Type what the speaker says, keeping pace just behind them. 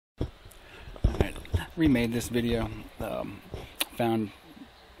remade this video. Found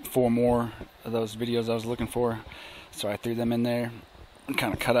 4 more of those videos I was looking for, so I threw them in there and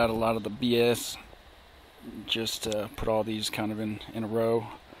kind of cut out a lot of the BS. Just put all these kind of in a row.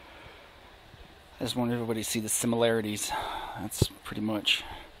 I just want everybody to see the similarities. That's pretty much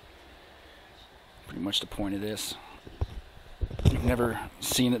the point of this. I've never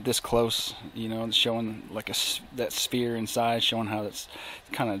seen it this close, you know, showing like that sphere inside, showing how that's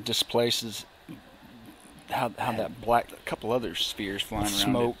kind of displaces, how that black, a couple other spheres flying around,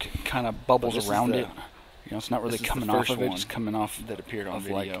 smoke kind of bubbles around it. You know, it's not really coming off of it; it's coming off that appeared on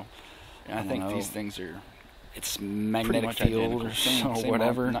video. Like, and I think these things are, it's magnetic field or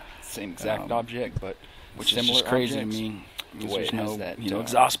whatever. Not same exact object, but which is just crazy to me. There's no,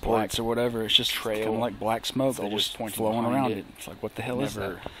 exhaust ports or whatever. It's just kind of like black smoke that just flowing around it. It's like, what the hell is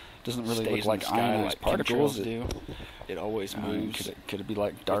that? It doesn't really look like ionized particles do. It always moves. Could it be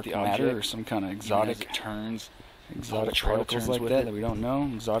like dark matter or some kind of exotic exotic particles like that we don't know?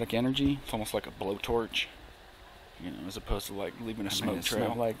 Exotic energy. It's almost like a blowtorch, you know, as opposed to like leaving a smoke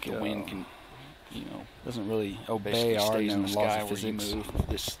trail. Like the wind can, you know, doesn't really obey our known laws of physics.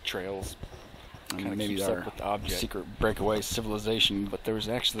 This trails. I mean, maybe our secret breakaway civilization, but there was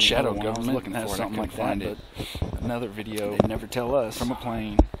actually shadow government looking for something like that. But another video, they never tell us, from a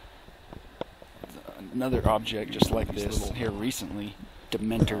plane. Another object just like this here recently,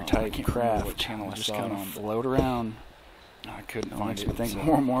 Dementor type craft, just kind of float around. I couldn't find it. Makes me think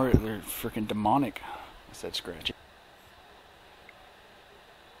more and more they're freaking demonic. I said scratch.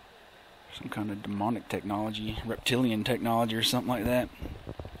 Some kind of demonic technology, reptilian technology, or something like that.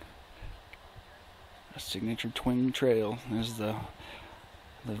 A signature twin trail. There's the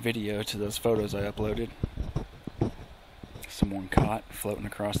video to those photos I uploaded. Someone caught floating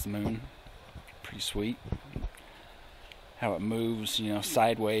across the moon. Pretty sweet. How it moves, you know,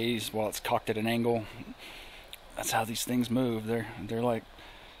 sideways while it's cocked at an angle. That's how these things move. They're like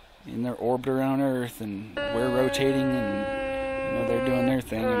in their orbit around Earth, and we're rotating, and you know, they're doing their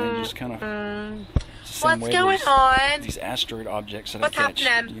thing, and they just kind of. What's going on? These asteroid objects that I catch,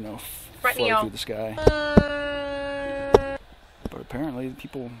 you know, float through the sky. But apparently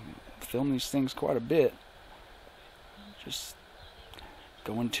people film these things quite a bit. Just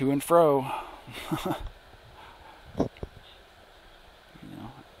going to and fro. You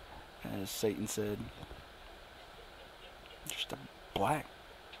know, as Satan said, just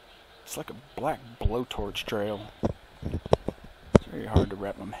it's like a black blowtorch trail. It's very hard to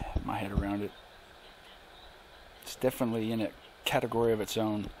wrap my head around it. It's definitely in a category of its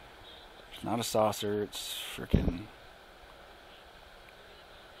own. It's not a saucer, it's freaking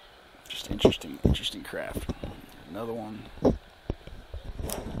just interesting craft. Another one.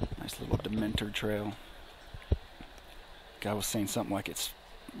 Nice little Dementor trail. Guy was saying something like it's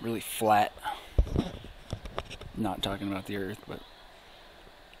really flat. Not talking about the Earth, but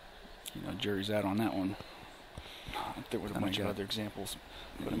you know, jury's out on that one. There was a bunch of other examples.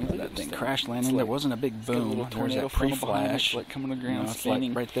 But I mean, that thing crash landing, there wasn't a big boom. There was that pre-flash, like coming to the ground, it's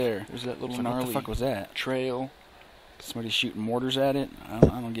like right there. There's that little gnarly, what the fuck was that? Trail. Somebody shooting mortars at it? I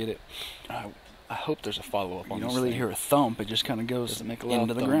don't get it. I hope there's a follow-up on this. You don't really hear a thump, it just kind of goes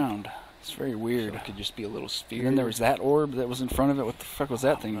into the ground. It's very weird. So it could just be a little sphere. And then there was that orb that was in front of it. What the fuck was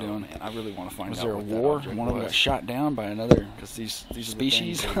that thing doing? Man, I really want to find out. Was there a war? One of them got shot down by another these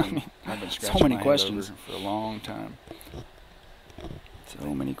species? I mean, I've been so many questions for a long time.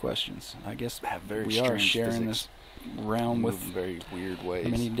 So many questions. I guess we are sharing this realm with very weird ways.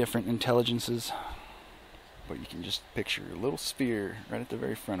 Many different intelligences. But you can just picture a little sphere right at the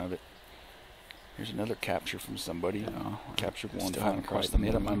very front of it. Here's another capture from somebody. Captured one. Still haven't quite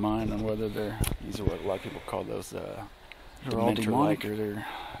made up my mind on whether these are what a lot of people call those they're all demonic, or they're,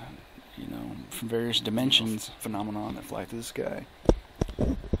 you know, from various dimensions, phenomenon that fly through the sky.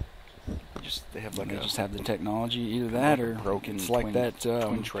 They have like just have the technology, either that or broken. It's like that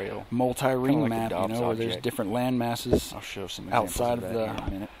twin trail, multi-ring map, you know, where there's different land masses. I'll show some outside of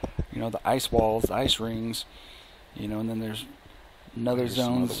the, you know, the ice walls, the ice rings, you know, and then there's another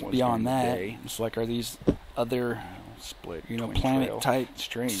zones beyond that. It's like, are these other split, you know, planet-type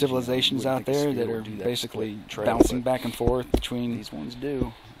civilizations out there that are basically bouncing back and forth between these ones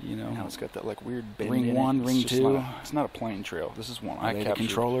do. You know, now it's got that like weird bend ring in one, ring two. It's not a plane trail. This is one I captured.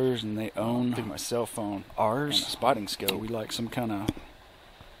 Controllers, and they own through my cell phone. Ours, and a spotting scope. We like some kind of.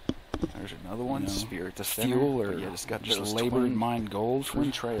 There's another one. You know, spirit to fuel, or it's got just labored mined gold.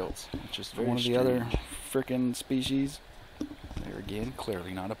 Twin trails. It's just one of the other frickin' species. There again,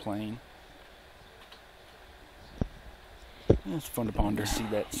 clearly not a plane. It's fun to ponder. You see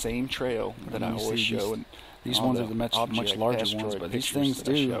that same trail that I always show, and these ones are the much larger ones, but these things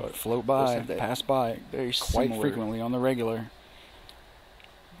do float by, pass by very quite frequently on the regular.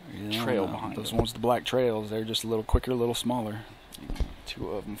 Trail behind those ones, the black trails, they're just a little quicker, a little smaller. Two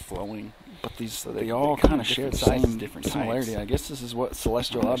of them flowing. But they all kind of share the same similarity. I guess this is what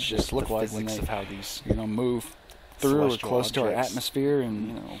celestial objects look like when they how these move through or close to our atmosphere,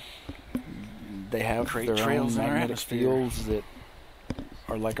 and they have their own magnetic fields that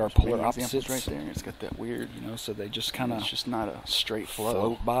are like our polar opposites right there. It's got that weird, so they just kind of, it's just not a straight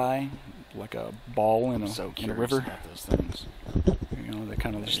float by like a ball in a river. About those things. They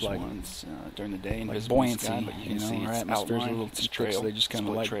kind of just like ones, during the day, like buoyancy. Sky, but you can see our atmosphere's a little too thick, so they just kind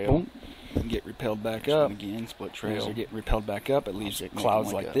of like trail. boom, and get repelled back up. Again, split trail. As they get repelled back up, it leaves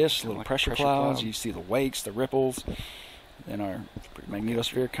clouds like this, little pressure clouds. You see the wakes, the ripples. Then our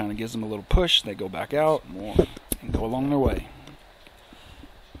magnetosphere kind of gives them a little push. They go back out and go along their way.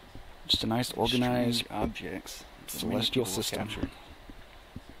 Just a nice, organized objects, celestial system.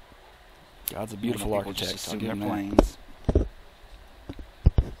 God's a beautiful architect. I'll give him planes,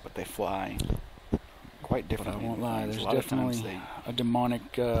 but they fly quite differently. But I won't lie. There's definitely a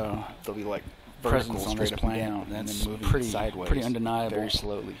demonic they'll be like presence on this planet. That's moving sideways, pretty undeniable. Very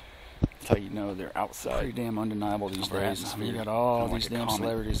slowly. That's how you know they're outside. Pretty damn undeniable these days. You got all these damn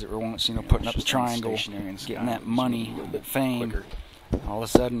celebrities that were once, putting up the triangle, getting that money, that fame. All of a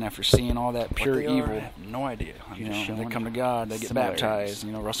sudden, after seeing all that pure evil, I have no idea. They come to God, they get baptized.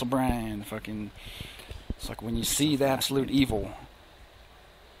 Russell Brand, it's like when you see the absolute evil,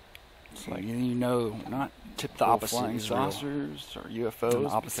 it's like not typical the opposite flying saucers or UFOs. The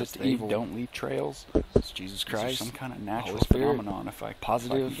opposite to they evil. Don't leave trails. It's Jesus Christ, some kind of natural Holy Spirit, phenomenon.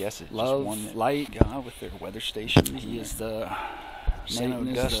 Positive, if I guess it, love, just one light. God with their weather stations. He is the Satan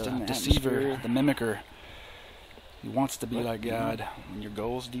is the deceiver, the mimicker. He wants to be like God. When your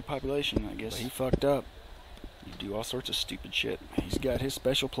goal is depopulation, I guess. But he fucked up. You do all sorts of stupid shit. He's got his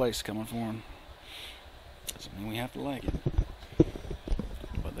special place coming for him. Doesn't mean we have to like it.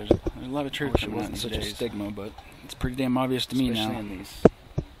 But there's a lot of truth in that. Such a stigma, but it's pretty damn obvious to me now. Especially in these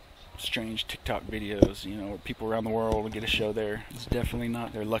strange TikTok videos, where people around the world will get a show there. It's definitely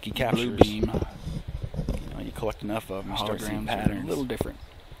not their lucky captures. Blue beam. You collect enough of them, start seeing patterns. A little different.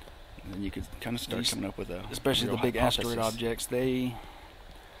 And then you could kind of start coming up with especially the big asteroid objects. They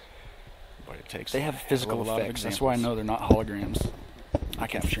have physical effects. That's why I know they're not holograms. I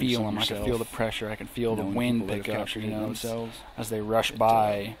can feel them. I can feel the pressure. I can feel the wind pick up. As they rush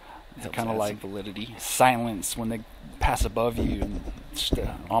by. It's kind of like validity, silence when they pass above you, and just an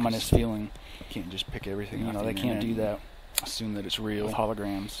ominous feeling. You can't just pick everything. They can't do that. Assume that it's real. With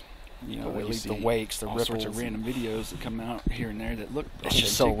holograms. They leave the wakes, the ripples, sorts of random videos that come out here and there that look. It's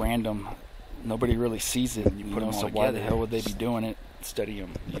just so random. Nobody really sees it. You put them all so together. Why the hell would they be doing it? Study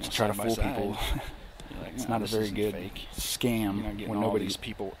them. To try to fool people. It's not a very good scam when nobody's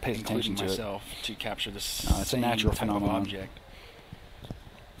people pays attention to myself to capture this. It's a natural phenomenon. Object.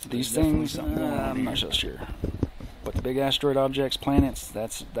 These things, I'm not so sure. But the big asteroid objects, planets,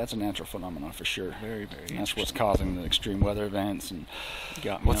 that's a natural phenomenon for sure. Very, very. And that's what's causing the extreme weather events, and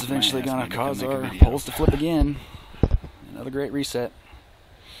what's eventually going to cause our poles to flip again. Another great reset.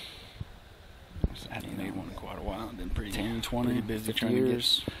 I haven't made one in quite a while. I've been pretty 10, 20, pretty busy 50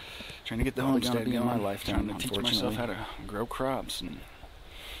 years. Trying to get the homestead in my going. lifetime. Trying to teach myself how to grow crops.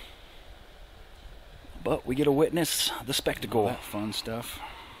 But we get to witness the spectacle. All that fun stuff.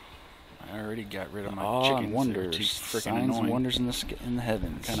 I already got rid of my Awe chickens. and wonders, Signs and wonders in the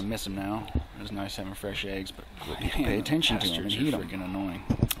heavens. Kind of miss them now. It was nice having fresh eggs, but pay attention to them and heat them. Freaking annoying.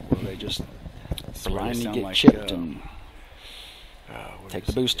 Or they just blindly get chipped and take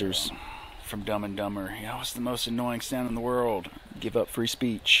the boosters. From Dumb and Dumber. What's the most annoying sound in the world? Give up free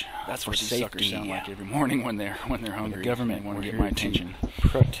speech. That's what these suckers sound like every morning when they're hungry. The government want to get my attention.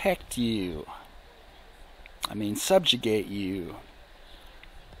 Protect you. Subjugate you.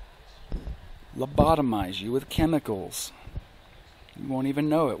 Lobotomize you with chemicals. You won't even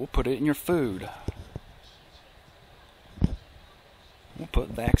know it. We'll put it in your food. We'll put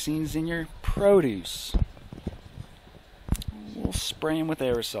vaccines in your produce. We'll spray them with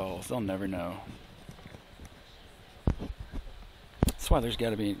aerosols. They'll never know. That's why there's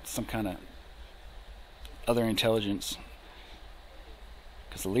got to be some kind of other intelligence.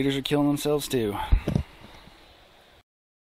 Because the leaders are killing themselves too.